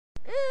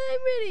I'm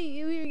ready.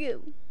 Here we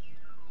go.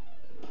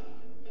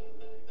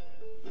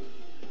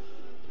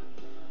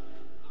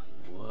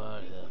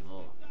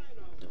 Whatever.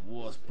 The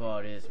worst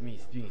part is me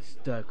being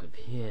stuck with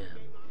him.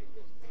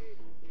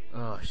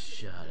 Oh,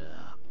 shut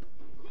up.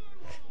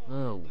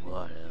 Oh,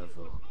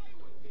 whatever.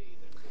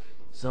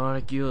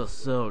 Sonic, you're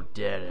so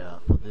dead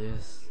out for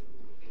this.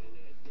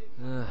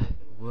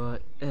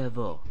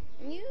 Whatever.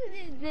 You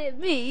didn't hit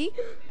me.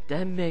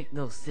 That make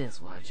no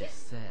sense what I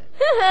just said.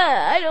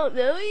 I don't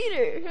know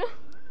either.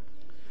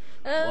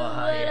 Oh,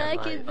 Why what I am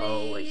could I be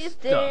always if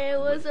stuck there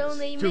with was this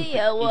only me. stupid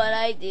Oh, what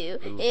I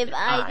idiot do who if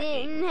I I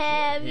didn't kill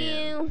have him.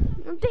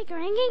 you.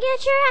 Bickering and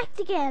get your act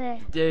together.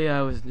 The day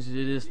I was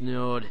this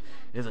nerd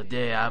is the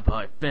day I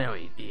probably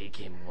finally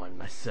became one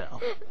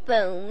myself. If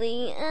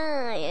only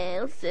I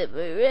am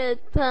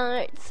separate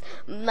parts,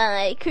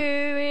 my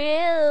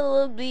career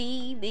will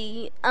be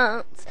the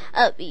arts.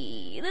 I'll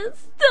be the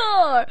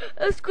star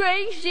of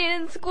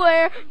Scration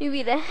Square. You'd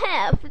be the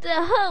half the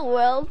whole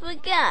world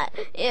forgot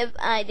if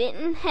I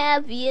didn't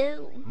have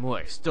you. More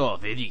like star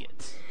of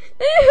idiots.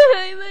 If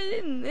I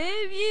didn't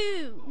have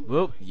you.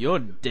 Well, you're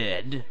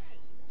dead.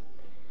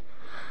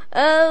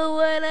 Oh,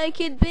 what I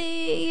could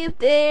be if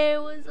there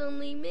was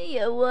only me.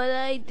 Oh, what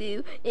I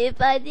do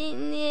if I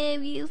didn't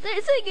have you.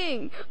 Start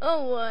singing.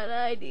 Oh, what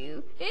I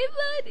do if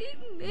I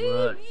didn't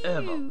have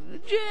Whatever.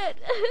 you. Drat.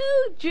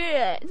 Oh,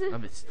 drat.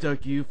 I've been stuck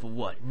with you for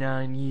what,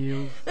 9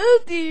 years? Oh,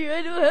 dear,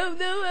 I don't have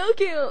no L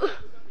count.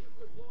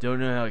 Don't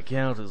know how to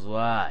count is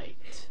right.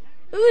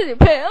 Listen,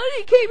 pal,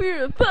 I came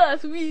here to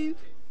fuss with you.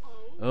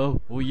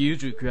 Oh, well, you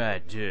should cry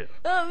too.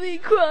 I'll be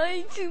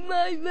crying to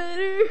my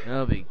mother.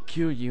 I'll be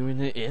kill you in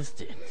an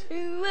instant.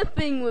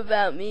 Laughing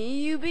without me,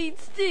 you beat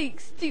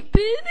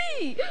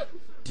stupidity.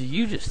 Do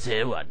you just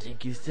say what I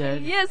think you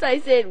said? Yes, I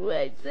said what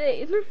I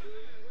said.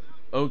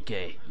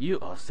 Okay, you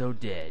are so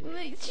dead.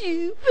 Makes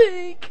you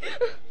think.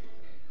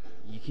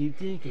 You keep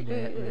thinking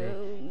that way.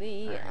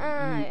 Only And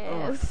I you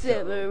are have so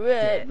separate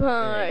dead.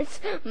 parts.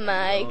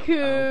 My I'll be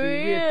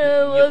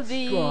career ripping will your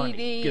be scrawny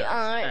the guts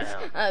arts.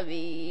 out. I'll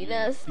be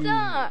the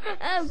star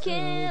of so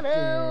Canada.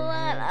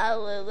 dead. I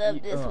will love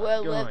You this are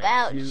world going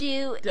without to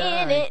you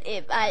die. in it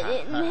if I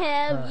didn't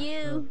have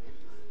you.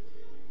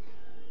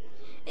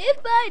 If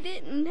I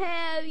didn't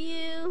have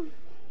you.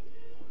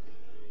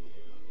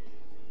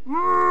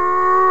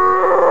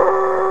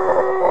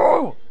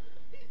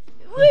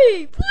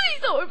 Wait, please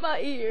don't hurt my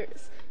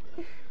ears.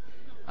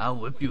 I'll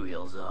whip your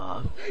heels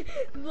off.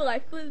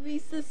 Life would be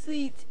so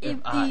sweet if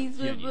I these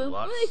were killed you a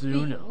lot both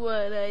sooner.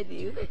 what I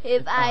do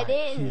if I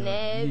didn't killed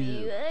have you.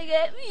 you. I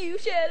got you,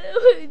 Shadow.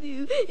 I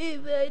do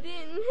if I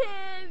didn't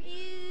have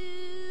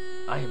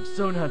you. I am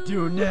so not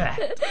doing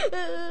that.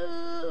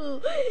 Oh,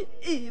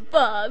 if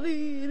I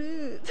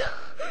didn't.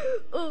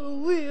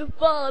 Oh, if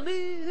I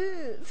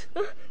didn't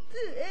to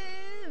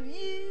have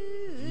you.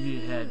 If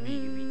you had me,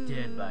 you'd be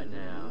dead by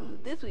now.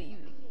 That's what you.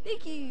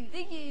 Thank you.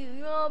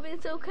 You all been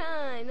so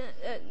kind.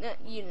 Not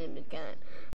you, been kind.